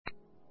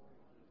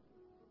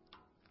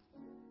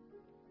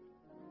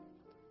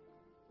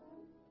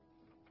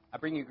I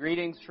bring you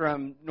greetings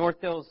from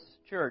North Hills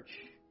Church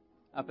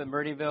up in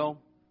Meridianville.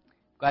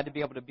 Glad to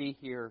be able to be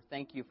here.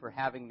 Thank you for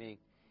having me.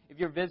 If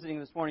you're visiting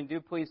this morning, do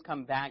please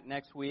come back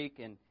next week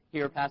and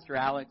hear Pastor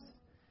Alex.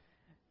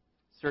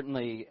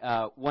 Certainly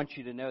want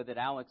you to know that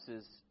Alex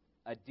is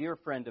a dear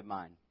friend of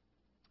mine.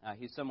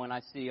 He's someone I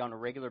see on a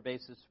regular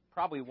basis,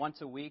 probably once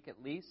a week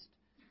at least.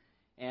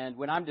 And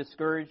when I'm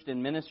discouraged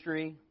in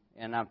ministry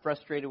and I'm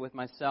frustrated with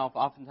myself,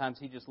 oftentimes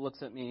he just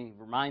looks at me and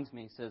reminds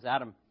me, says,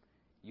 "Adam,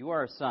 you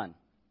are a son."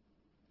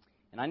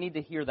 And I need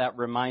to hear that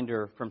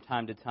reminder from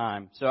time to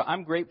time. So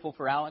I'm grateful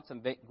for Alex.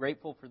 I'm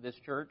grateful for this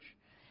church.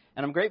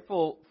 And I'm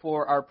grateful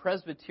for our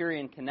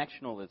Presbyterian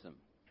connectionalism,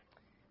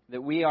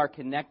 that we are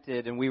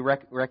connected and we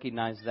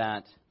recognize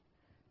that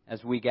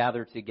as we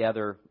gather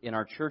together in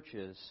our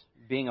churches,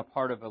 being a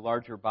part of a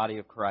larger body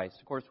of Christ.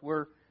 Of course,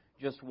 we're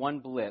just one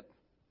blip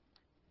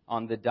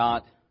on the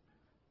dot,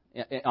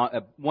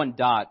 one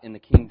dot in the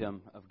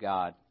kingdom of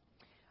God.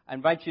 I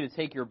invite you to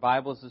take your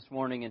Bibles this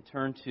morning and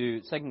turn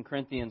to 2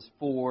 Corinthians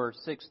 4,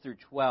 6 through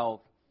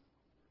 12.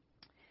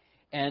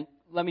 And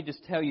let me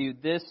just tell you,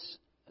 this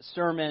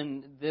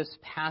sermon, this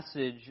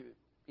passage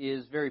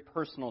is very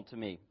personal to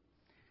me.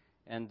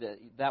 And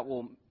that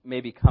will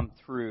maybe come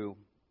through.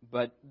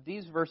 But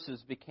these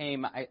verses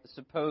became, I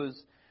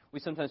suppose, we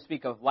sometimes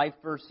speak of life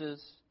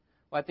verses.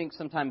 Well, I think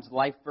sometimes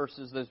life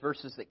verses, those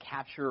verses that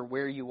capture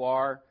where you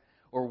are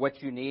or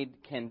what you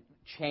need, can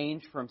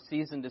change from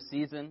season to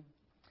season.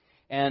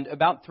 And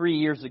about 3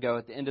 years ago,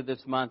 at the end of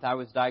this month, I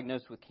was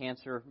diagnosed with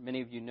cancer.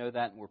 Many of you know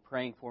that and were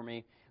praying for me.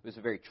 It was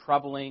a very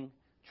troubling,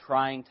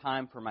 trying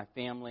time for my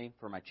family,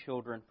 for my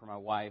children, for my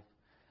wife.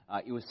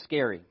 It was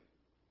scary.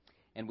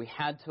 And we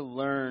had to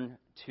learn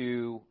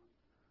to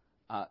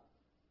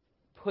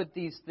put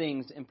these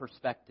things in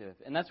perspective.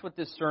 And that's what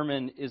this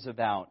sermon is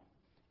about.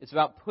 It's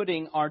about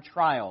putting our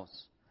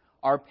trials,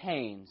 our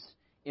pains,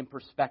 in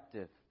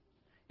perspective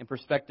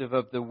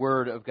of the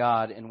Word of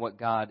God and what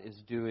God is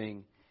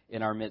doing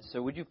in our midst. So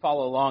would you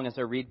follow along as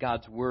I read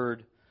God's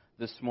Word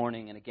this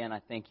morning? And again, I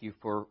thank you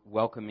for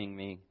welcoming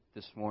me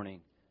this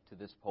morning to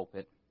this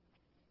pulpit.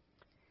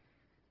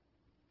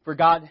 For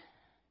God,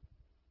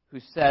 who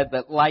said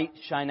that light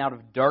shine out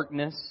of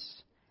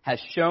darkness, has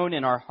shone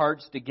in our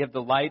hearts to give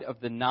the light of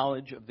the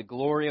knowledge of the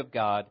glory of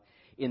God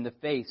in the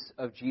face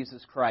of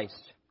Jesus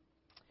Christ.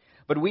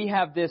 But we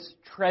have this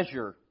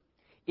treasure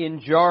in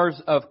jars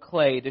of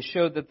clay to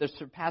show that the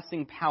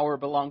surpassing power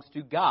belongs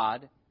to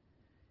God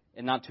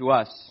and not to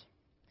us.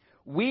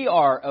 We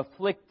are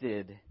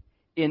afflicted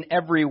in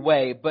every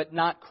way, but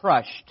not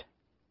crushed.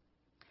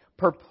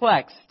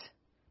 Perplexed,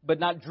 but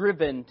not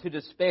driven to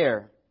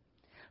despair.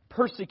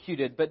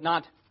 Persecuted, but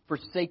not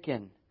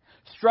forsaken.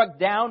 Struck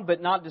down, but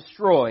not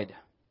destroyed.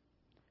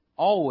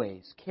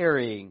 Always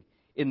carrying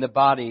in the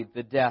body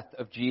the death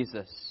of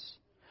Jesus,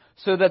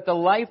 so that the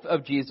life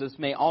of Jesus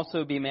may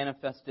also be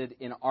manifested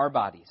in our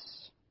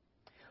bodies.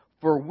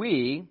 For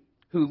we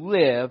who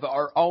live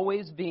are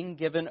always being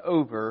given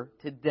over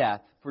to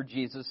death for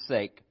Jesus'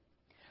 sake,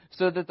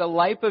 so that the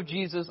life of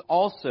Jesus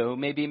also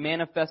may be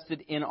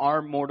manifested in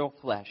our mortal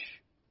flesh.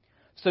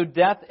 So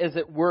death is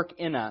at work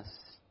in us,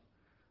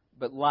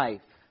 but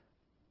life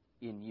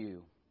in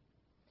you.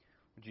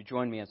 Would you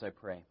join me as I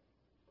pray?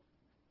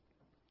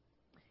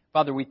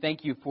 Father, we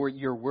thank you for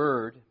your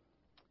word.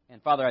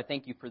 And Father, I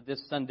thank you for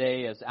this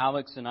Sunday as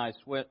Alex and I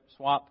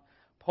swap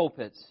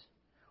pulpits.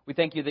 We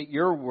thank you that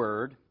your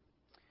word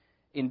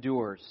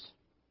endures.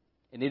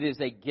 And it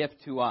is a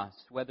gift to us,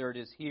 whether it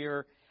is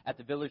here at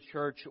the Village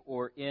Church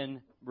or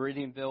in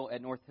Meridianville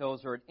at North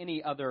Hills or at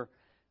any other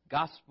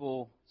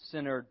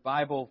gospel-centered,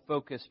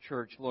 Bible-focused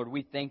church. Lord,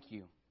 we thank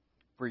you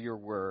for your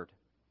word.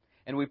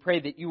 And we pray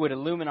that you would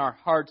illumine our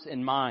hearts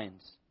and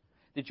minds,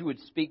 that you would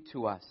speak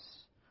to us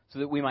so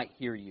that we might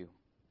hear you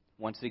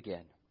once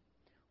again.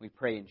 We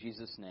pray in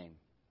Jesus' name.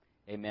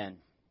 Amen.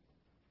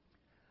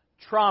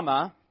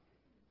 Trauma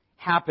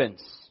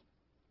happens.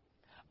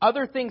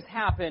 Other things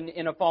happen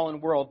in a fallen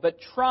world, but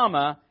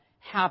trauma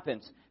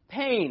happens.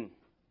 Pain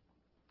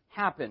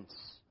happens.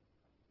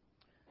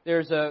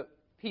 There's a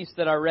piece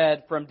that I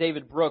read from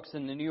David Brooks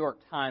in the New York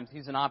Times.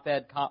 He's an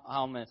op-ed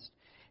columnist.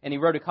 And he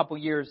wrote a couple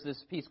years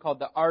this piece called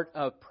The Art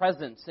of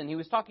Presence. And he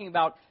was talking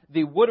about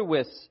the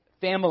Woodowis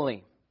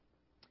family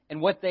and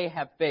what they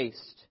have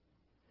faced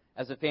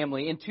as a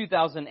family. In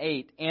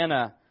 2008,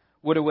 Anna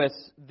Woodowis,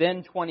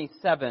 then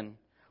 27,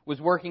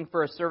 was working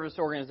for a service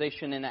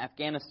organization in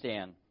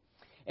Afghanistan.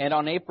 And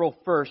on April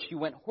 1st, she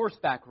went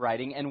horseback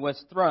riding and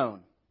was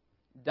thrown,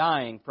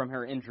 dying from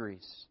her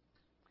injuries.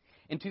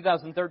 In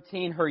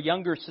 2013, her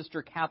younger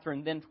sister,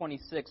 Catherine, then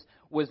 26,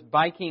 was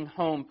biking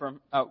home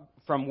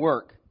from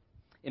work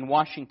in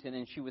Washington,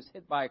 and she was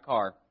hit by a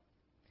car,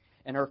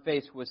 and her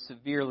face was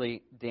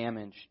severely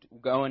damaged,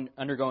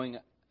 undergoing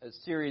a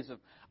series of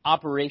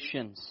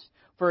operations.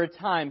 For a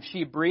time,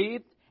 she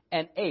breathed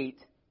and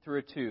ate through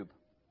a tube,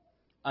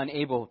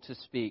 unable to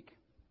speak.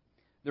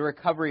 The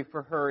recovery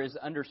for her is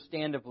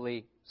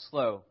understandably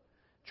slow.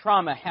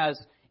 Trauma has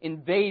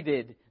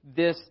invaded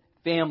this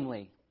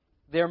family.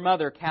 Their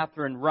mother,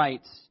 Catherine,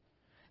 writes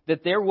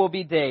that there will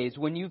be days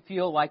when you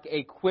feel like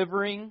a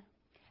quivering,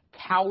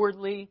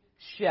 cowardly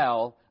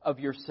shell of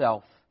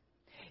yourself.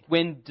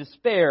 When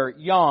despair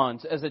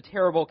yawns as a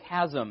terrible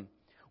chasm.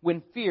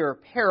 When fear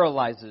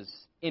paralyzes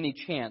any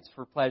chance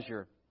for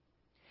pleasure.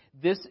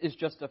 This is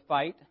just a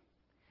fight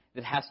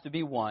that has to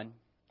be won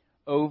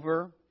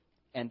over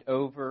and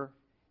over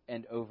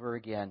and over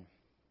again.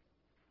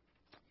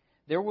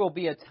 There will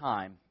be a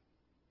time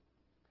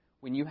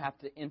when you have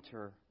to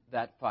enter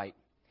that fight.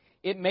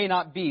 It may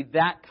not be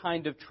that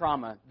kind of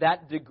trauma,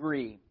 that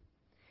degree.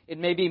 It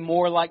may be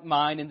more like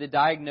mine in the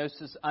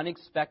diagnosis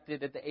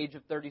unexpected at the age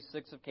of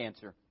 36 of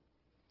cancer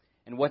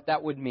and what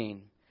that would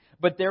mean.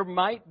 But there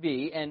might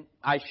be, and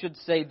I should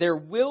say there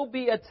will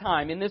be a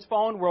time in this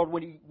fallen world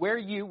where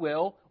you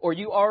will, or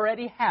you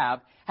already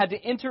have, had to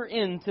enter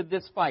into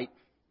this fight.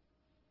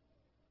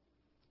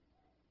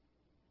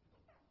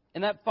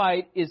 And that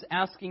fight is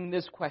asking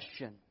this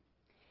question.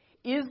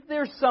 Is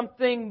there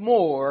something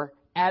more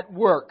at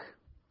work?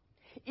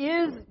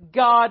 Is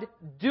God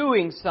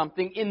doing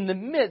something in the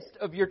midst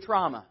of your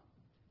trauma?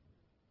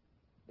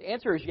 The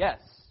answer is yes.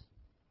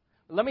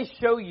 Let me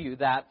show you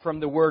that from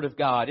the Word of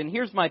God. And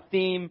here's my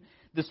theme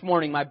this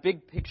morning, my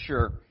big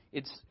picture.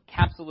 It's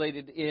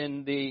encapsulated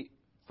in the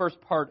first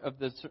part of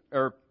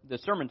the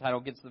sermon title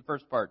gets the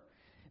first part.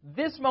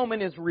 This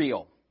moment is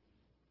real,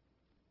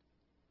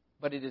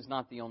 but it is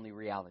not the only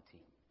reality.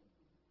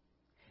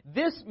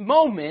 This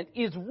moment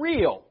is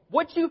real.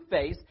 What you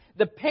face,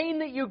 the pain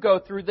that you go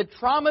through, the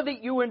trauma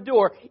that you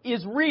endure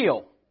is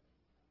real,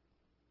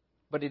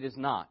 but it is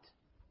not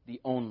the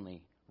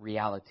only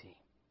reality.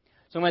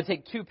 So I'm going to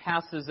take two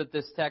passes at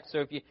this text. So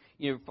if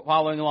you're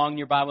following along in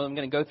your Bible, I'm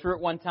going to go through it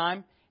one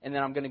time, and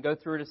then I'm going to go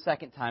through it a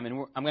second time.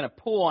 And I'm going to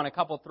pull on a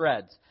couple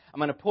threads. I'm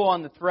going to pull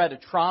on the thread of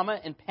trauma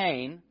and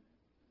pain.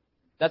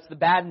 That's the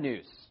bad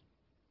news.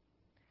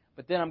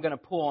 But then I'm going to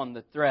pull on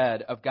the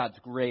thread of God's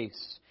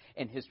grace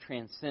and His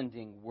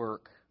transcending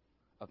work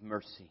of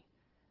mercy.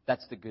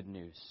 That's the good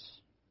news.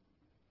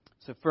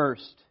 So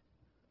first,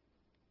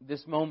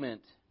 this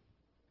moment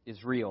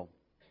is real.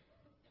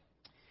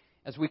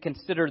 As we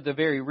consider the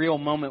very real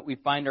moment we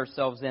find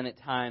ourselves in at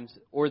times,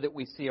 or that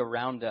we see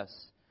around us,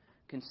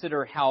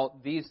 consider how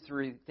these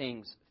three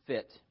things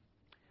fit: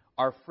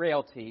 our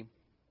frailty,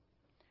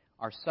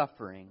 our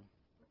suffering,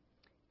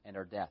 and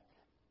our death.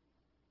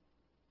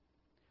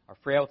 Our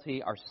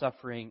frailty, our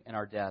suffering, and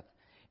our death.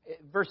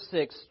 Verse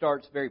 6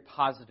 starts very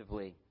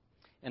positively,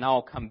 and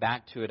I'll come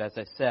back to it as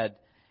I said.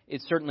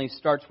 It certainly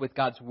starts with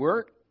God's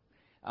work.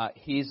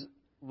 He's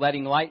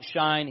letting light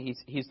shine.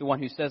 He's the one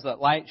who says, "Let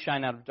light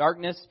shine out of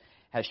darkness,"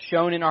 has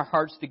shone in our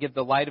hearts to give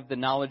the light of the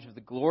knowledge of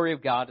the glory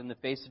of God in the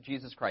face of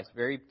Jesus Christ.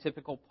 Very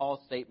typical Paul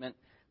statement,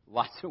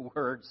 lots of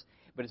words,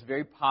 but it's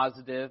very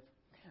positive.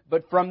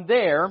 But from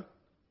there,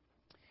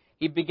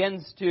 he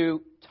begins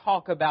to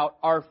talk about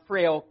our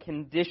frail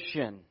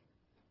condition.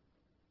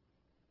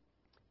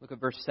 Look at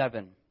verse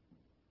 7.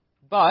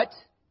 But,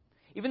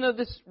 even though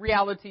this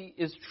reality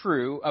is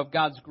true of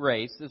God's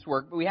grace, this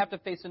work, we have to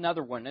face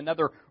another one,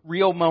 another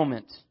real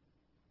moment.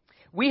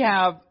 We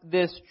have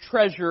this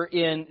treasure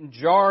in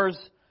jars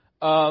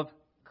of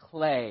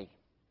clay.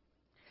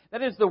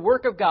 That is, the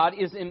work of God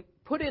is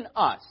put in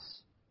us,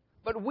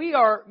 but we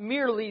are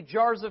merely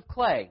jars of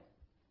clay.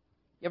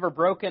 You ever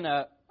broken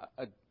a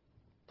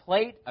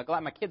plate?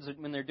 My kids,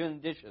 when they're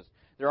doing the dishes,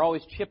 they're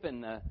always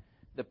chipping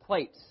the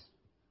plates,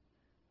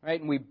 right?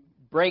 And we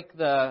break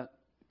the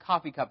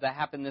coffee cup. That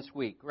happened this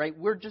week, right?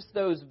 We're just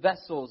those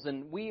vessels,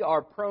 and we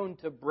are prone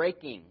to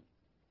breaking.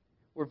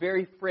 We're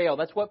very frail.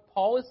 That's what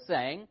Paul is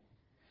saying.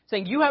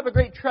 Saying you have a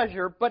great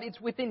treasure, but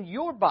it's within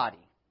your body,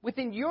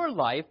 within your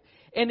life,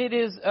 and it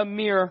is a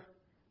mere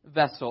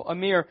vessel, a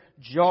mere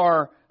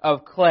jar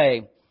of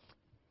clay.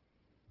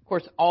 Of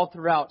course, all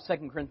throughout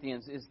 2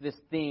 Corinthians is this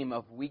theme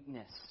of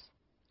weakness,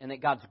 and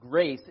that God's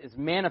grace is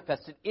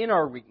manifested in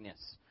our weakness.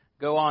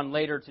 Go on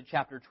later to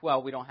chapter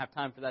 12. We don't have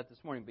time for that this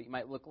morning, but you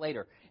might look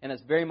later. And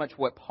that's very much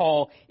what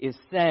Paul is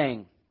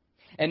saying.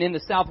 And in the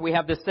South, we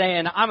have this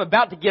saying, "I'm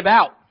about to give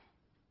out."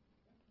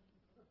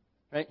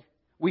 Right?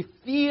 We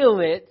feel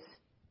it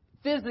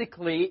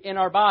physically in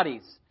our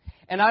bodies.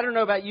 And I don't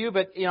know about you,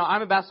 but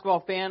I'm a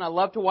basketball fan. I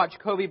love to watch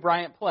Kobe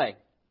Bryant play.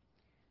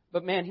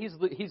 But man,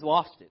 he's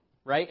lost it,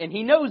 right? And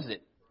he knows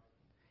it.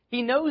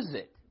 He knows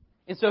it.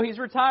 And so he's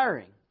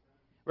retiring,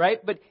 right?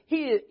 But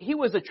he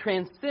was a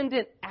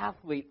transcendent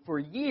athlete for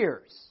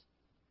years.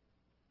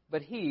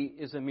 But he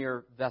is a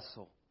mere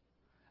vessel,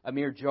 a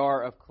mere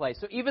jar of clay.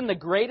 So even the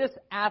greatest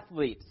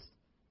athletes,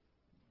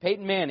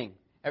 Peyton Manning,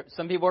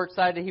 some people are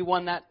excited he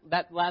won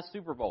that last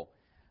Super Bowl.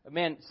 But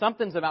man,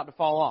 something's about to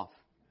fall off,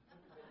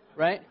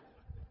 right?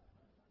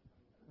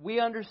 We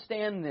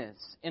understand this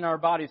in our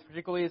bodies,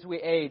 particularly as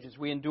we age, as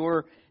we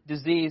endure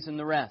disease and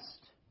the rest.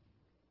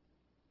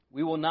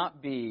 We will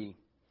not be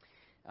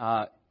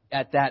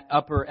at that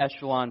upper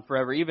echelon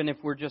forever, even if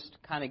we're just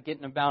kind of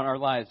getting about our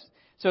lives.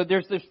 So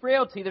there's this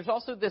frailty. There's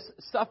also this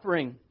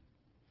suffering.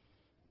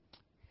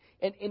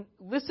 And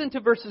listen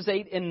to verses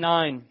 8 and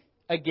 9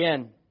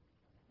 again.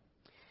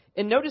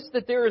 And notice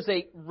that there is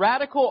a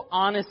radical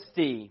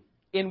honesty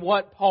in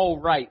what Paul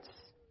writes.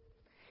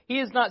 He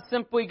is not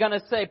simply going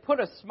to say, put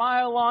a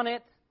smile on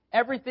it,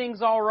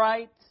 everything's all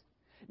right.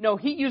 No,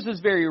 he uses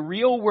very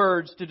real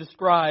words to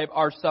describe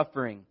our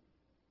suffering.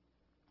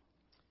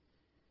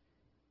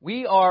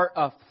 We are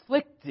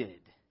afflicted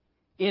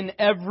in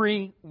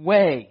every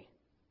way,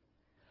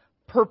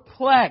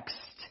 perplexed,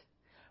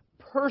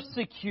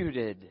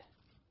 persecuted,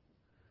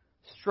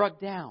 struck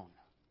down.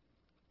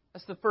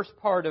 That's the first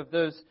part of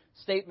those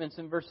statements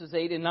in verses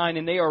 8 and 9,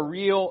 and they are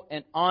real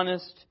and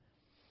honest,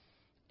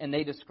 and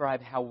they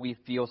describe how we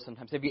feel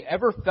sometimes. Have you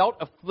ever felt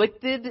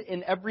afflicted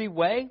in every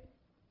way?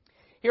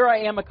 Here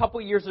I am a couple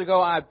years ago.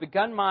 I've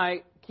begun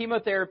my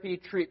chemotherapy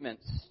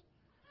treatments.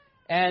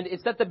 And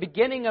it's at the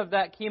beginning of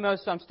that chemo,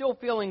 so I'm still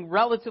feeling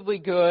relatively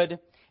good.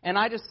 And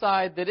I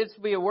decide that it's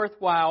be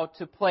worthwhile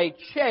to play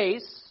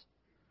chase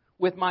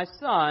with my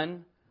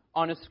son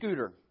on a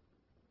scooter.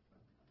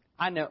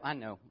 I know.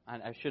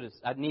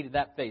 I needed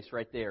that face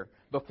right there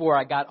before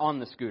I got on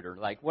the scooter.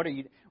 Like, what are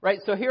you... Right,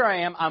 so here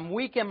I am. I'm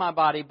weak in my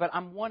body, but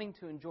I'm wanting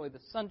to enjoy the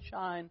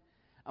sunshine.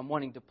 I'm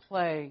wanting to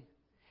play.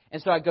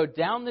 And so I go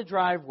down the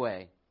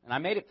driveway, and I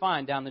made it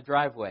fine down the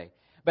driveway.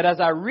 But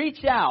as I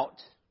reach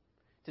out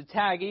to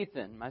tag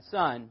Ethan, my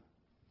son,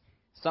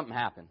 something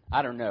happened.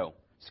 I don't know.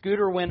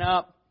 Scooter went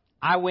up,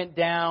 I went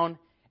down,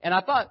 and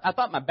I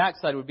thought my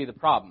backside would be the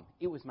problem.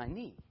 It was my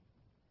knee.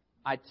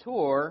 I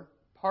tore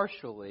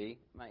partially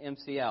my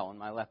MCL in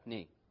my left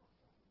knee.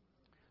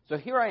 So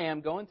here I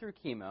am going through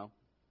chemo,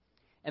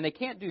 and they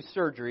can't do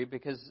surgery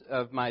because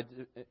of my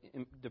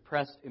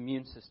depressed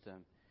immune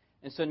system.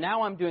 And so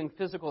now I'm doing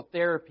physical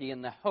therapy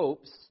in the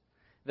hopes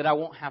that I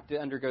won't have to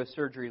undergo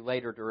surgery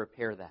later to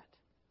repair that.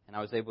 And I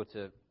was able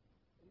to,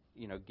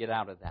 get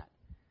out of that.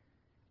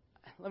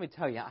 Let me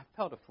tell you, I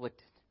felt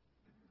afflicted.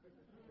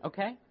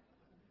 Okay?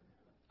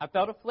 I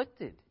felt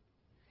afflicted.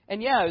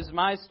 And yeah, it was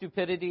my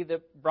stupidity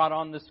that brought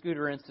on the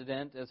scooter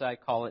incident, as I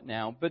call it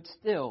now. But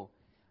still,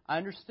 I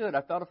understood.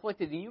 I felt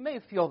afflicted. And you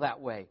may feel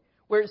that way,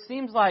 where it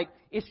seems like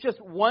it's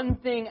just one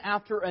thing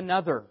after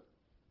another.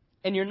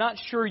 And you're not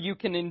sure you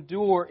can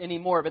endure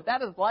anymore. But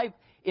that is life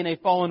in a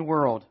fallen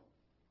world.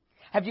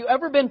 Have you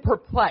ever been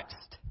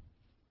perplexed?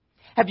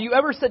 Have you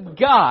ever said,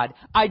 God,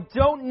 I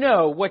don't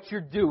know what you're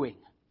doing?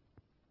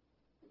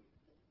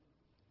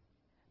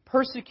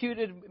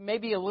 Persecuted,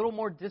 maybe a little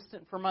more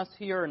distant from us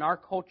here in our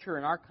culture,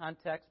 in our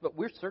context, but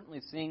we're certainly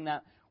seeing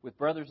that with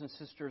brothers and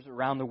sisters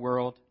around the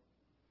world.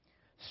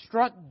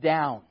 Struck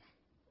down.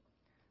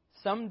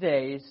 Some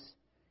days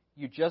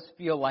you just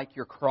feel like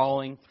you're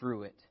crawling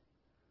through it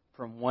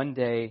from one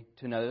day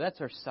to another. That's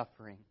our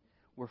suffering.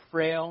 We're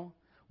frail,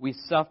 we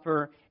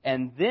suffer,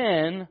 and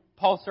then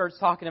Paul starts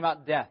talking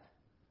about death.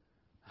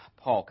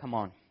 Paul, come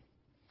on.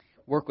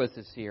 Work with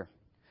us here.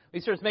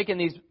 He starts making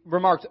these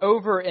remarks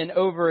over and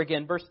over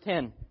again. Verse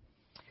 10.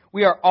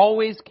 We are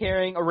always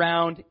carrying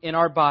around in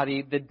our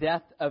body the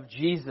death of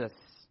Jesus.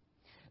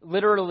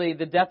 Literally,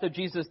 the death of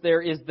Jesus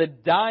there is the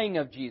dying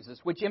of Jesus,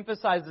 which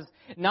emphasizes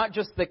not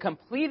just the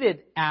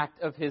completed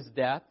act of His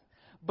death,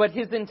 but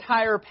His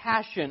entire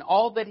passion,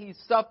 all that He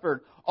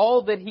suffered,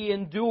 all that He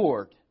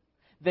endured.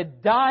 The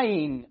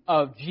dying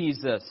of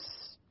Jesus.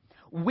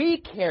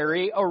 We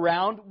carry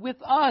around with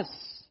us.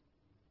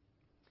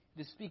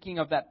 It is speaking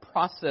of that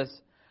process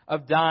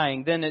of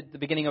dying. Then at the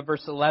beginning of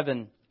verse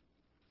 11,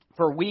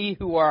 for we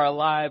who are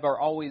alive are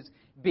always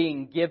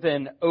being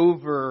given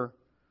over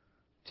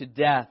to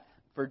death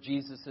for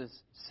Jesus'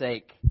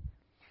 sake.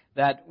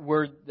 That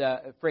word,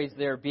 the phrase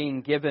there,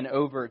 being given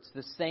over, it's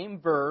the same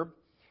verb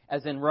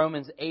as in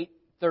Romans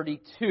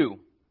 8:32.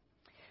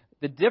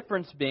 The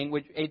difference being,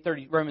 which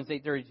Romans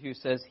 8:32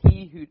 says,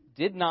 He who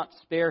did not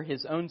spare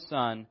His own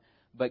Son,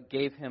 but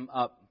gave Him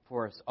up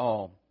for us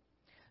all.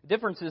 The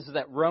difference is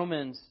that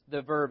Romans,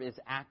 the verb is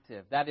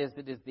active. That is,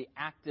 it is the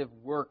active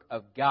work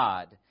of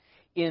God.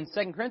 In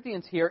 2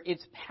 Corinthians here,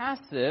 it's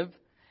passive.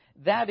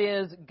 That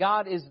is,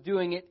 God is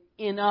doing it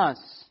in us.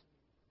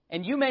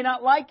 And you may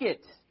not like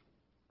it,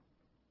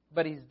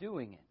 but He's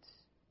doing it.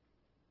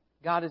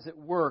 God is at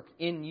work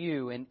in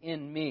you and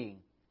in me.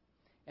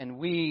 And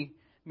we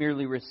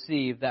merely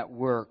receive that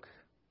work.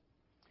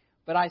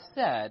 But I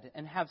said,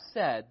 and have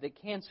said,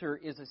 that cancer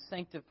is a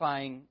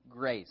sanctifying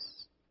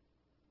grace.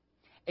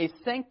 A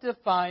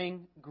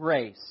sanctifying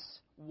grace.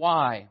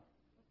 Why?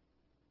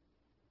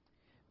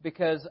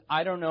 Because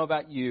I don't know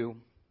about you,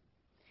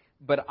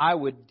 but I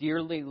would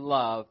dearly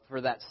love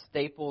for that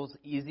Staples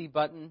easy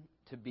button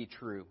to be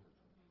true.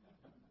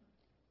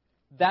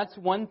 That's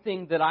one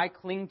thing that I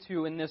cling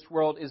to in this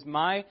world is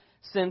my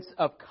sense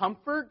of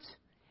comfort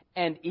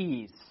and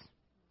ease.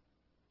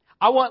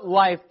 I want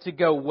life to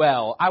go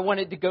well. I want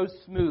it to go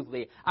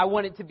smoothly. I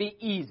want it to be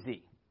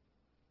easy.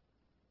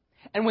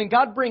 And when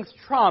God brings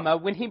trauma,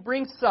 when He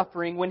brings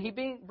suffering, when He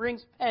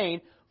brings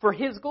pain for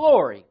His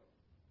glory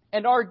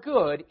and our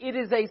good, it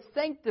is a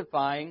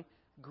sanctifying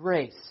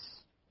grace.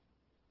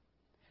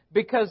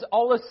 Because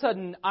all of a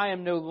sudden, I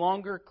am no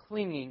longer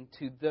clinging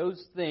to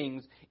those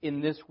things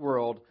in this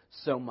world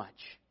so much.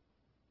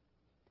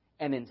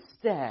 And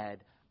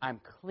instead,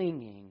 I'm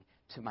clinging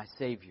to my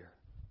Savior.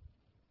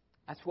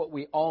 That's what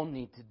we all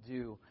need to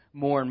do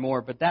more and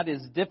more. But that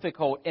is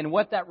difficult. And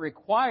what that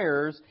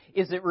requires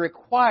is it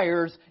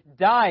requires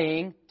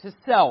dying to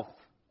self.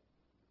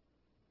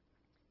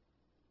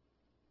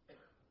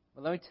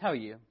 But let me tell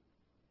you,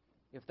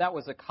 if that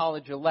was a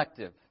college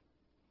elective,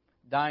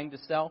 dying to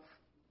self,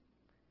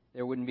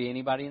 there wouldn't be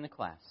anybody in the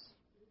class.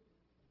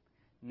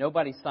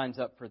 Nobody signs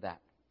up for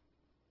that.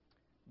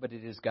 But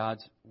it is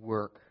God's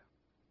work.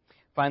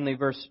 Finally,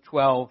 verse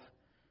 12,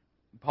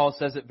 Paul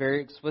says it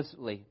very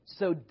explicitly.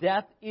 So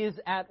death is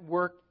at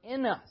work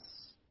in us,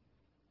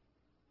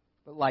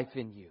 but life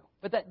in you.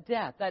 But that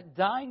death, that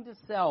dying to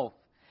self,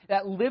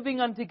 that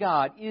living unto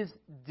God is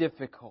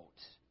difficult.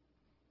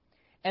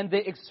 And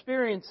the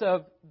experience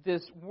of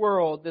this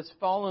world, this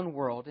fallen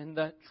world, and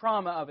the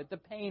trauma of it, the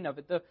pain of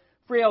it, the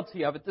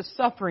frailty of it, the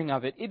suffering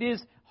of it, it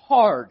is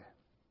hard.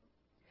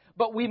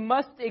 But we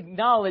must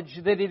acknowledge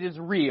that it is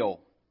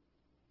real.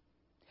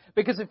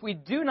 Because if we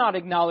do not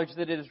acknowledge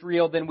that it is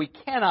real, then we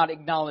cannot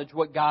acknowledge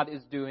what God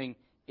is doing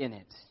in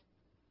it.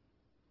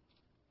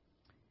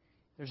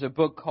 There's a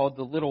book called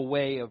The Little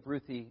Way of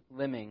Ruthie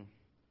Lemming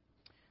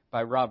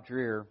by Rob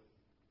Dreher.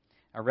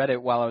 I read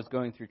it while I was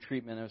going through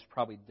treatment. It was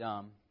probably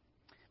dumb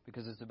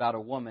because it's about a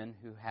woman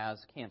who has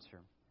cancer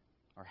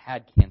or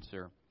had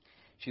cancer.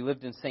 She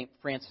lived in St.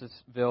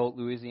 Francisville,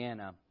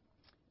 Louisiana.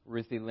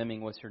 Ruthie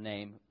Lemming was her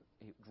name,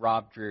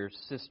 Rob Dreher's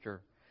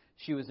sister.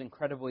 She was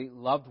incredibly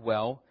loved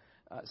well.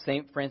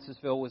 St.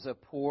 Francisville was a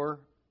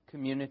poor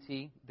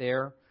community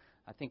there,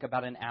 I think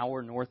about an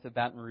hour north of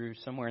Baton Rouge,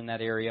 somewhere in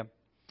that area.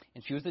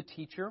 And she was a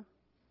teacher.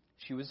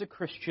 She was a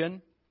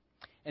Christian.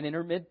 And in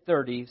her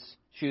mid-30s,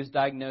 she was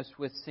diagnosed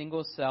with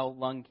single-cell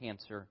lung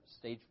cancer,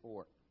 stage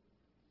 4.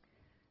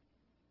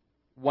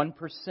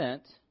 1%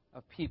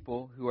 of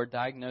people who are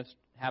diagnosed,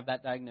 have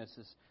that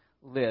diagnosis,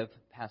 live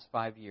past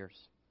 5 years.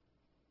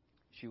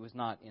 She was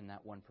not in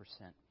that 1%.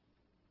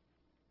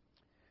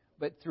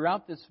 But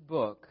throughout this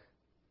book,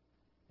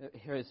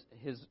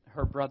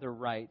 her brother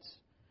writes,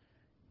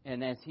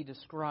 and as he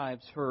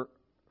describes her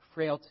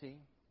frailty,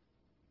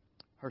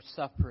 her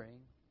suffering,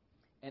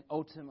 and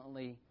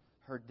ultimately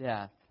her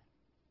death,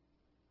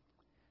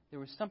 there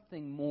was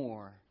something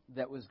more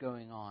that was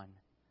going on.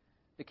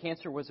 The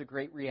cancer was a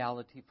great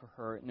reality for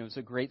her, and it was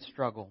a great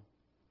struggle.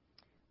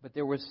 But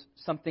there was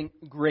something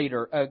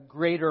greater, a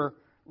greater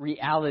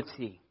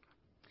reality.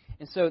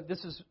 And so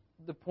this is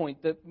the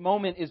point. The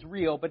moment is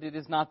real, but it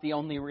is not the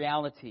only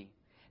reality.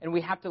 And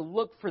we have to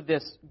look for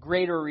this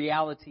greater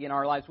reality in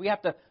our lives. We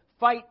have to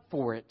fight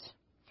for it.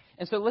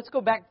 And so let's go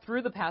back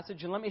through the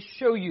passage and let me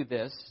show you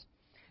this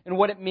and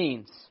what it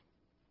means.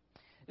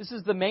 This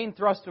is the main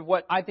thrust of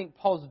what I think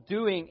Paul's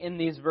doing in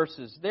these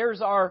verses.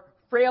 There's our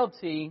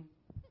frailty,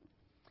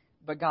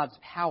 but God's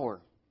power.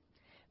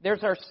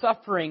 There's our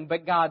suffering,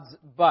 but God's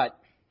but.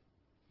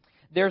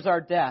 There's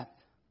our death,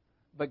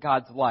 but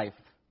God's life.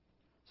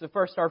 So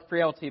first our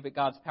frailty, but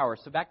God's power.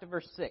 So back to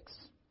verse 6.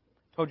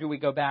 Told you we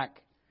go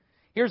back.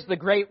 Here's the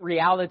great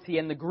reality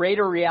and the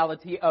greater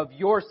reality of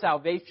your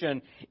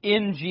salvation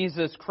in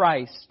Jesus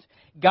Christ.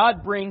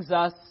 God brings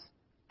us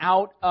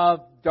out of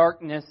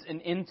darkness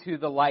and into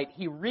the light.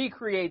 He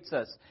recreates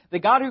us. The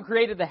God who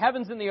created the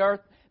heavens and the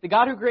earth, the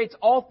God who creates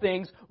all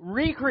things,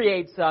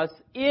 recreates us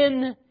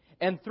in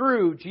and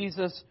through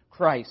Jesus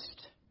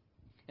Christ.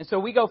 And so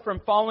we go from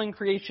fallen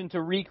creation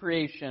to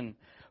recreation.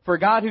 For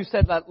God who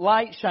said, "Let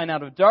light shine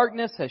out of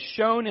darkness," has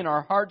shone in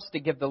our hearts to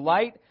give the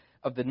light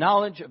of the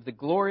knowledge of the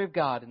glory of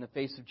God in the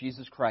face of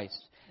Jesus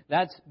Christ.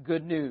 That's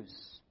good news.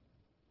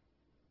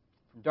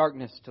 From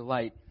darkness to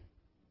light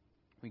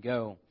we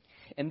go.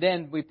 And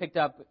then we picked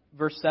up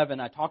verse 7.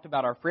 I talked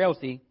about our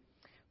frailty.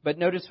 But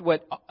notice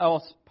what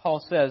else Paul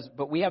says.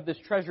 But we have this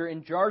treasure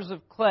in jars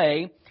of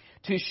clay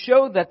to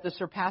show that the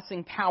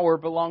surpassing power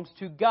belongs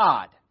to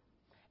God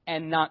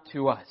and not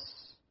to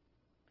us.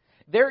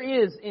 There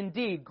is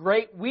indeed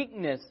great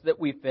weakness that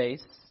we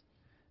face,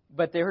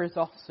 but there is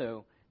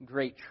also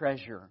great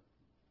treasure.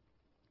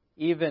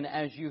 Even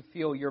as you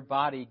feel your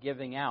body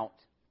giving out,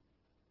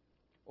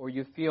 or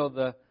you feel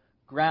the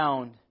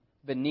ground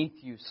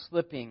beneath you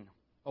slipping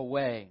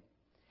away,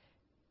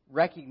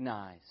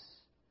 recognize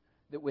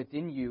that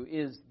within you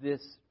is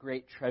this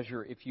great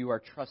treasure if you are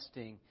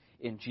trusting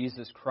in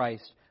Jesus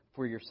Christ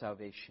for your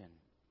salvation.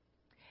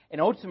 And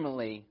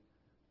ultimately,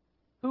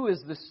 who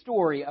is the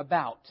story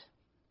about?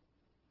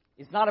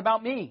 It's not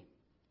about me.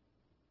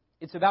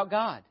 It's about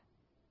God.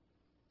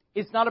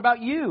 It's not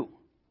about you.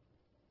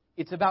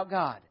 It's about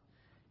God.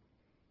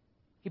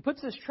 He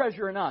puts this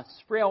treasure in us,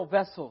 frail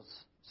vessels,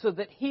 so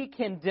that He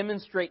can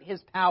demonstrate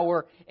His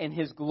power and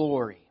His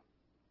glory.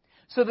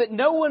 So that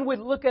no one would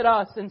look at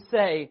us and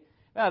say,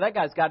 "Oh, that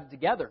guy's got it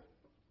together.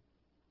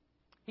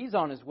 He's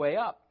on his way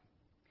up."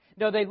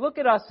 No, they look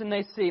at us and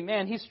they see,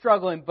 "Man, he's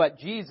struggling, but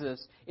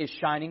Jesus is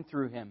shining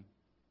through him.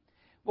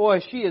 Boy,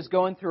 she is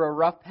going through a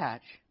rough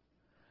patch,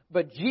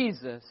 but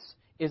Jesus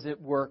is at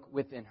work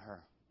within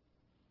her."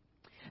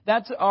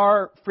 That's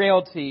our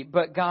frailty,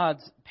 but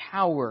God's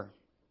power.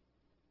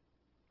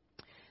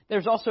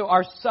 There's also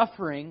our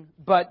suffering,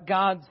 but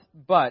God's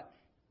but.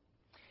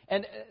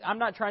 And I'm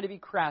not trying to be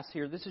crass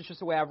here. This is just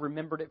the way I've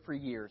remembered it for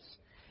years.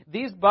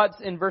 These buts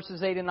in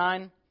verses 8 and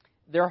 9,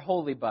 they're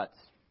holy buts.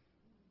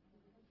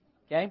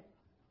 Okay?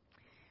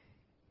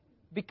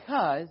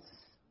 Because,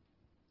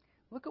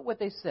 look at what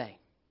they say.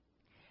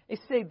 They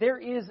say there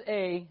is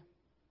a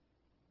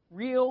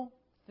real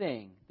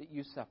thing that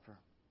you suffer,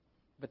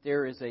 but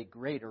there is a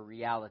greater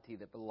reality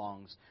that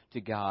belongs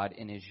to God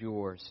and is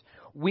yours.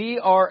 We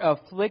are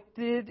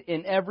afflicted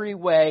in every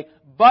way,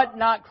 but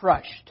not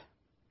crushed.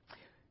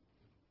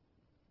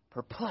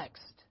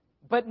 Perplexed,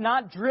 but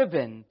not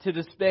driven to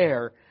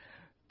despair.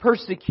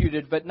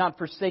 Persecuted, but not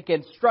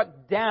forsaken.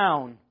 Struck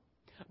down,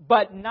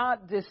 but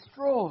not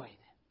destroyed.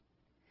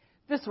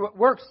 This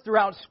works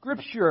throughout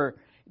Scripture.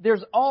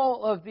 There's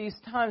all of these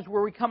times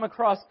where we come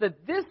across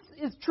that this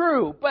is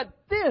true, but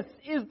this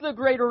is the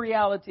greater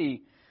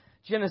reality.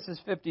 Genesis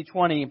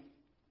 50:20,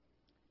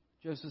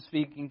 Joseph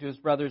speaking to his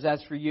brothers,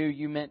 "As for you,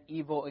 you meant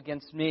evil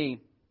against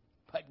me,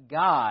 but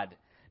God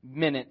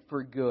meant it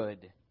for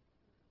good,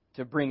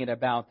 to bring it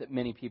about that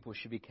many people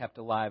should be kept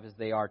alive as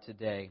they are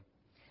today."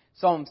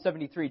 Psalm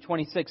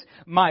 73:26,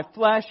 "My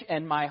flesh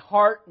and my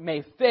heart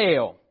may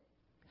fail,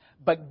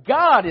 but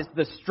God is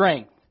the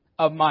strength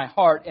of my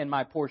heart and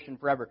my portion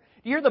forever."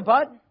 Do you hear the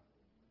but?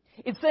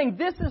 It's saying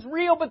this is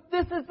real, but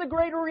this is the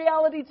greater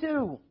reality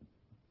too.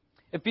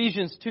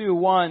 Ephesians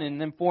 2:1 and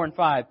then 4 and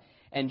 5.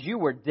 "And you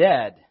were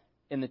dead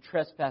in the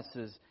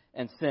trespasses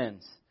and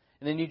sins."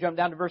 And then you jump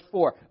down to verse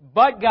 4.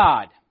 "But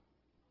God,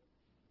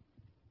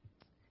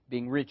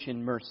 being rich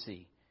in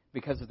mercy,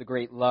 because of the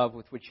great love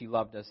with which He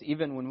loved us,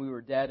 even when we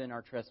were dead in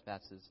our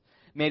trespasses,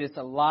 made us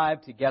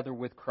alive together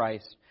with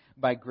Christ.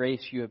 By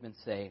grace you have been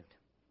saved."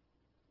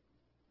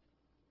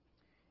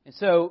 And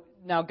so,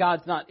 now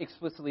God's not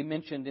explicitly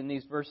mentioned in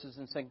these verses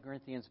in 2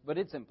 Corinthians, but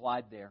it's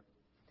implied there.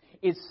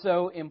 It's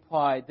so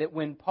implied that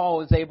when Paul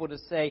is able to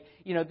say,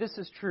 this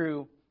is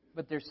true,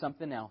 but there's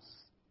something else.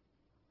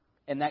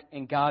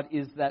 And God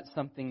is that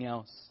something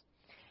else.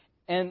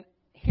 And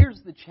here's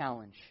the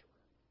challenge.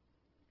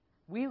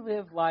 We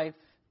live life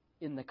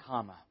in the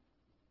comma.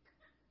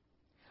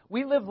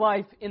 We live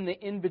life in the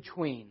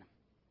in-between.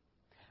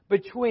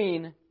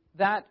 Between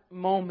that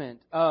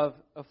moment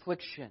of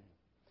affliction,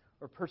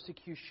 or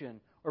persecution,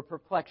 or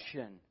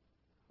perplexion,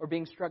 or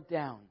being struck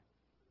down,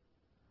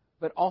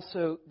 but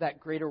also that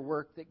greater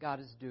work that God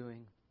is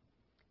doing.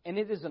 And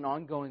it is an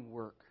ongoing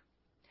work.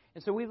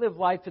 And so we live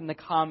life in the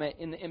comma,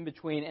 in the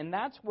in-between, and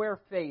that's where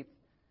faith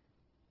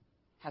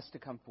has to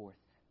come forth.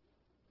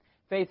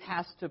 Faith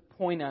has to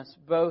point us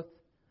both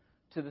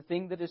to the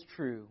thing that is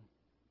true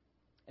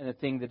and the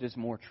thing that is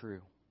more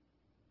true.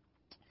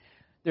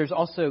 There's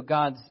also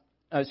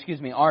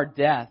our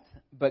death,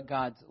 but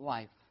God's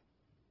life.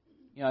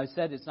 I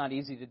said it's not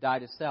easy to die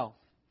to self.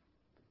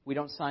 We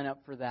don't sign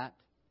up for that.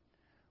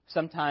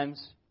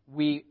 Sometimes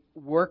we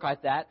work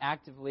at that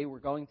actively. We're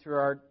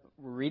we're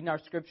reading our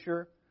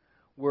Scripture.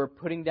 We're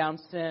putting down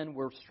sin.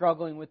 We're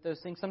struggling with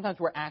those things. Sometimes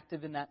we're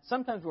active in that.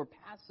 Sometimes we're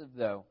passive,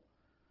 though.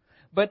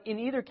 But in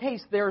either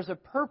case, there is a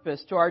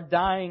purpose to our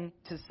dying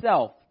to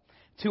self,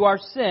 to our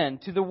sin,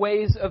 to the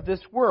ways of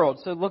this world.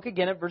 So look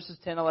again at verses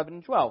 10, 11,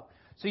 and 12.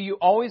 So you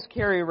always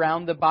carry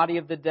around the body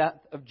of the death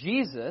of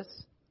Jesus.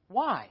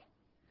 Why?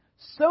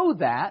 So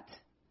that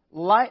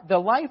the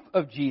life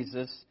of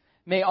Jesus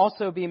may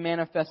also be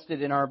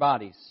manifested in our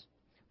bodies.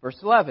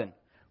 Verse 11.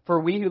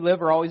 "For we who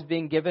live are always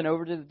being given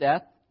over to the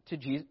death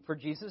for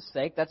Jesus'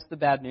 sake." That's the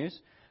bad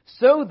news.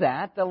 "So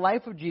that the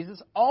life of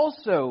Jesus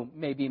also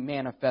may be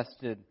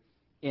manifested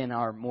in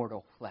our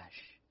mortal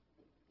flesh."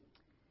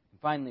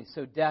 And finally,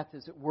 so death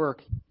is at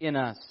work in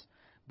us,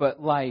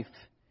 but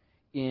life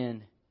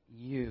in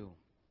you.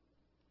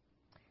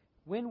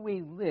 When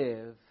we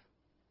live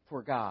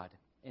for God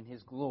and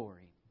His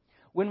glory,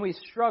 when we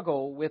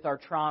struggle with our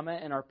trauma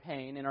and our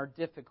pain and our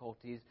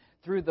difficulties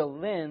through the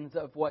lens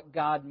of what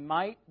God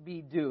might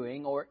be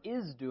doing or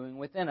is doing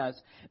within us,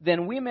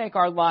 then we make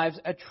our lives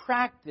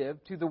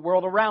attractive to the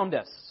world around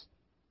us.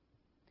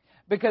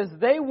 Because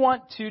they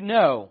want to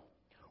know,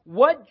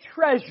 what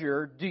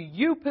treasure do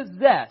you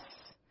possess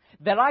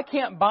that I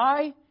can't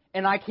buy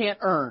and I can't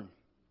earn?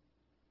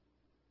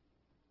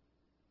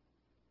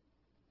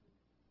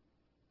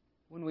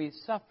 When we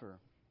suffer,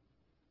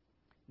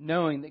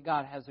 knowing that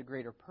God has a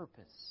greater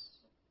purpose,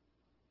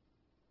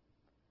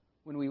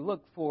 when we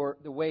look for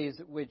the ways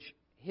in which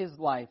His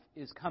life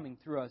is coming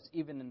through us,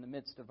 even in the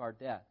midst of our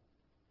death,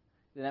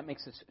 then that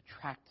makes us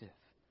attractive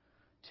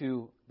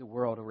to the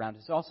world around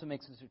us. It also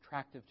makes us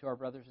attractive to our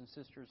brothers and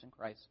sisters in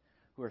Christ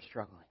who are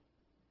struggling.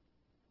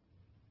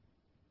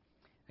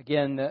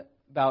 Again,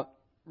 about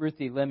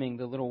Ruthie Lemming,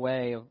 the little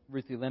way of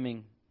Ruthie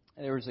Lemming,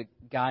 there was a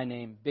guy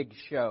named Big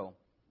Show.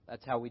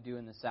 That's how we do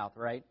in the South,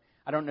 right?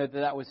 I don't know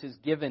that was his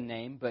given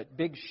name, but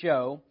Big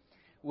Show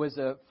was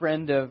a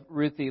friend of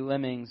Ruthie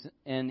Lemming's,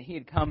 and he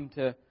had come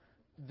to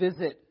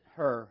visit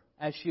her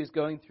as she was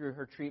going through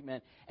her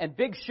treatment. And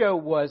Big Show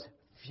was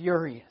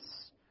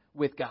furious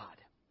with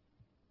God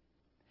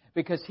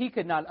because he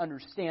could not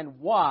understand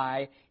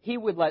why He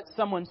would let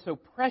someone so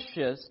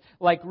precious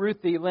like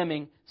Ruthie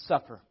Lemming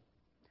suffer.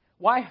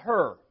 Why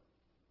her?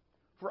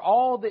 for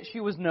all that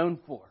she was known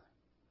for.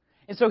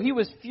 And so he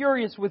was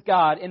furious with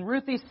God. And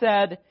Ruthie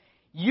said,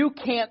 "You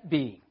can't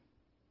be.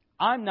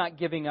 I'm not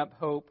giving up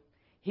hope.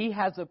 He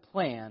has a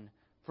plan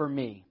for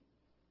me."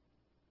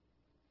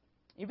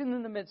 Even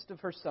in the midst of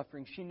her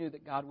suffering, she knew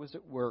that God was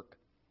at work.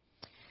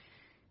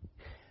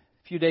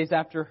 A few days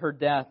after her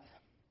death,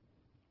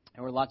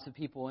 there were lots of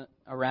people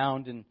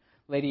around, and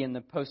a lady in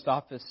the post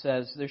office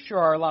says, "There sure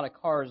are a lot of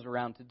cars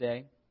around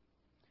today."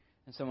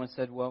 And someone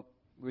said, "Well,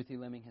 Ruthie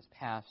Lemming has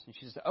passed." And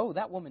she said, "Oh,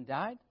 that woman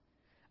died?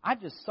 I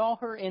just saw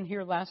her in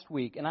here last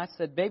week." And I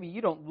said, "Baby,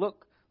 you don't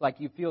look like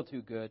you feel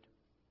too good."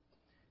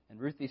 And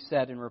Ruthie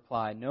said in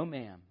reply, "No,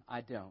 ma'am,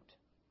 I don't.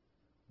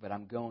 But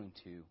I'm going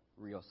to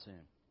real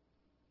soon."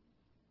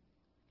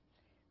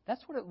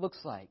 That's what it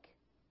looks like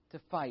to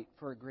fight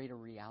for a greater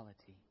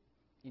reality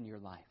in your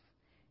life.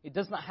 It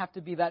does not have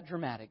to be that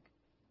dramatic,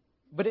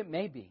 but it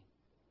may be.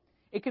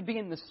 It could be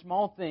in the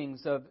small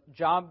things of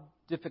job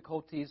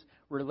difficulties,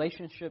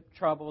 relationship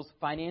troubles,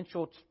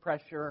 financial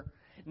pressure,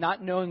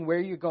 not knowing where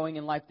you're going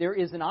in life. There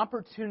is an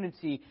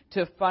opportunity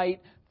to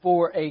fight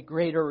for a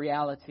greater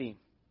reality.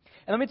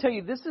 And let me tell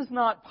you, this is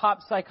not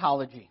pop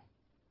psychology.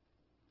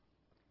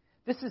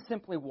 This is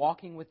simply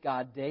walking with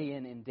God day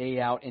in and day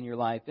out in your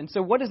life. And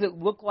so what does it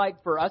look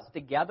like for us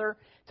together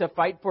to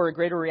fight for a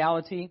greater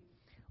reality?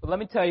 Well, let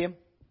me tell you,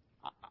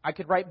 I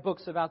could write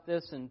books about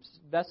this and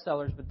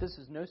bestsellers, but this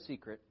is no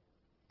secret.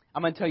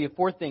 I'm going to tell you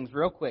 4 things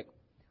real quick.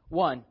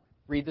 1,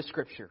 read the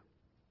Scripture.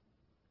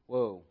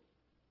 Whoa.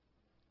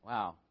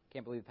 Wow.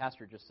 Can't believe the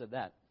pastor just said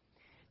that.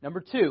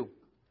 Number 2,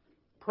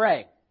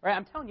 pray. Right?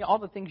 I'm telling you all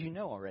the things you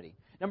know already.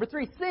 Number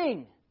 3,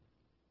 sing.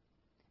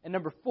 And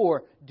number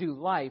 4, do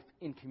life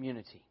in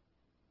community.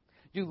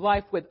 Do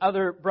life with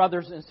other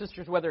brothers and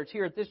sisters, whether it's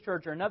here at this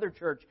church or another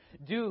church.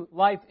 Do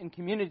life in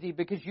community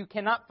because you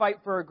cannot fight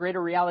for a greater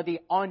reality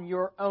on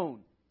your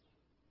own.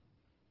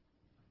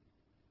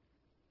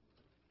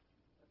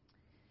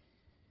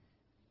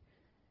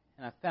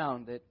 And I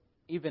found that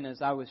even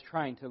as I was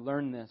trying to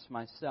learn this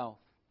myself,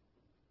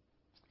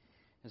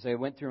 as I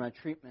went through my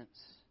treatments,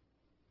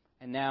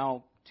 and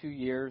now 2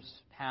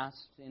 years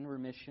past in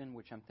remission,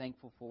 which I'm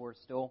thankful for,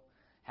 still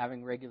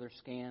having regular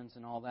scans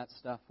and all that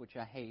stuff, which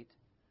I hate,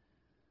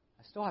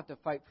 I still have to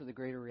fight for the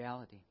greater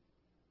reality.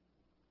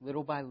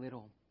 Little by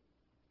little,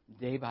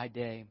 day by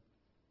day.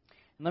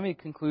 And let me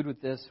conclude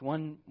with this,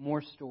 one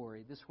more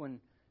story. This one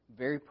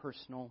very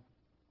personal.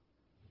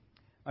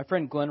 My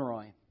friend Glenn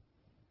Roy,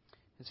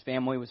 his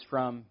family was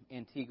from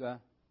Antigua.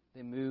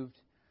 They moved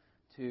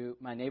to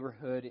my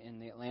neighborhood in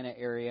the Atlanta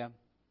area.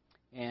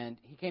 And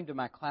he came to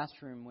my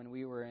classroom when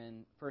we were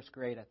in first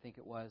grade, I think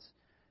it was.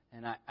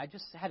 And I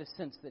just had a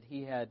sense that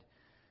he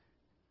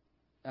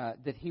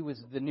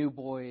was the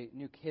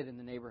new kid in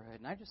the neighborhood.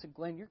 And I just said,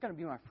 "Glenn, you're going to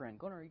be my friend.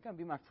 Glenn, you're going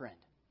to be my friend."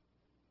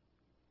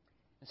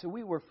 And so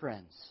we were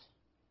friends,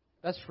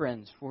 best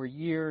friends for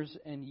years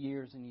and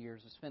years and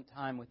years. I spent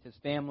time with his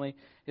family.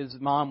 His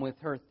mom, with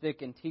her thick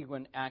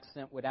Antiguan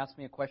accent, would ask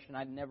me a question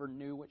I never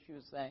knew what she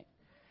was saying.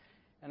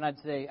 And I'd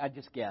say, "I'd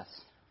just guess."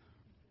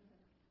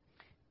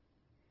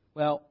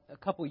 Well, a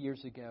couple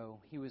years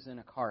ago, he was in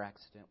a car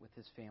accident with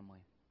his family.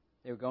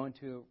 They were going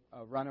to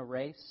run a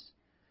race.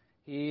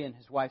 He and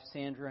his wife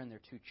Sandra and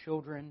their 2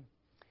 children.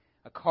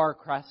 A car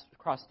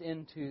crossed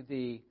into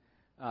the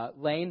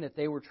lane that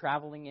they were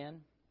traveling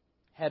in,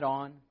 head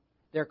on.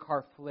 Their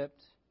car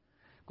flipped.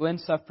 Glenn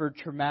suffered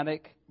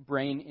traumatic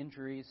brain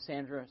injuries.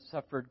 Sandra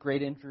suffered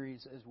great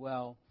injuries as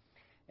well.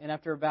 And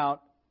after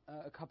about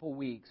a couple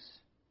weeks,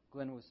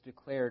 Glenn was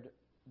declared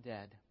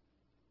dead.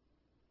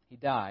 He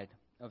died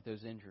of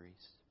those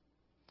injuries.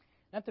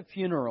 At the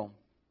funeral,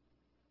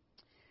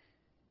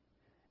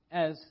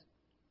 as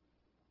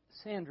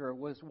Sandra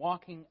was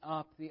walking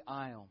up the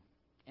aisle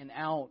and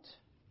out,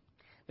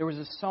 there was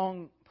a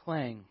song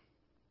playing.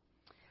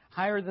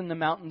 "Higher than the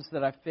mountains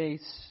that I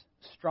face,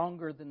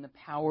 stronger than the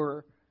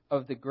power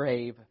of the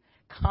grave,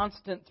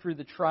 constant through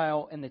the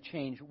trial and the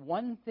change,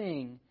 one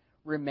thing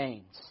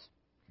remains.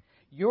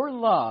 Your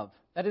love,"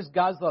 that is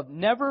God's love,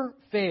 "never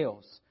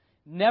fails,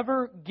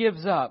 never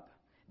gives up,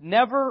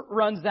 never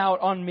runs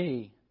out on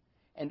me."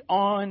 And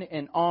on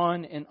and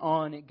on and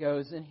on it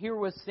goes. And here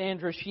was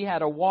Sandra. She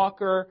had a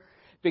walker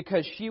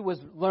because she was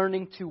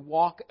learning to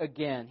walk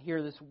again.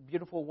 Here, this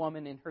beautiful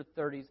woman in her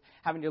 30s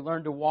having to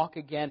learn to walk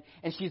again.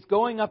 And she's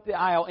going up the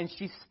aisle and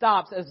she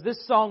stops as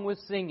this song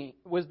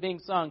was being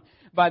sung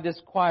by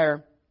this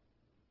choir.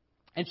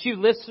 And she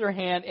lifts her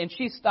hand and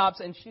she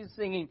stops and she's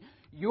singing,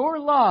 "Your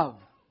love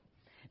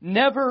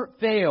never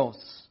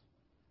fails,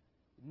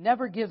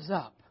 never gives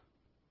up.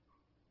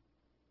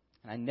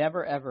 And I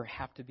never, ever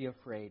have to be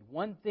afraid.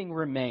 One thing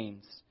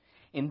remains.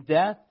 In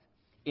death,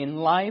 in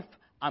life,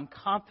 I'm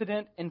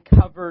confident and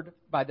covered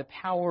by the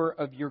power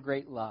of your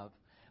great love.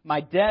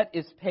 My debt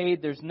is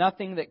paid. There's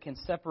nothing that can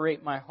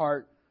separate my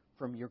heart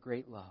from your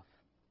great love."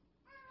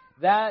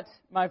 That,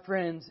 my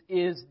friends,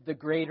 is the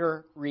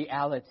greater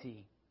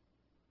reality.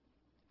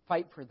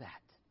 Fight for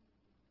that.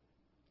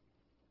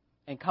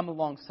 And come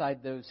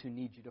alongside those who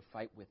need you to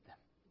fight with them.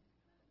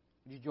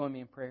 Would you join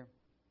me in prayer?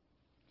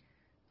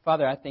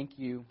 Father, I thank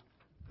you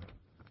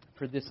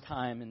for this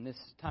time and this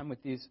time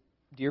with these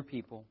dear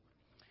people.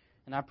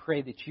 And I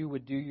pray that you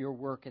would do your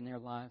work in their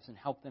lives and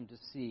help them to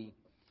see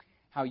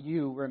how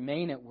you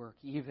remain at work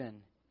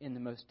even in the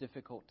most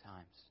difficult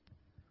times.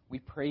 We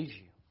praise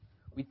you.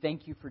 We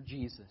thank you for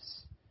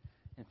Jesus.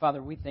 And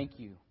Father, we thank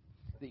you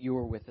that you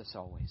are with us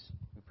always.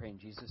 We pray in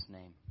Jesus'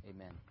 name.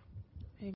 Amen.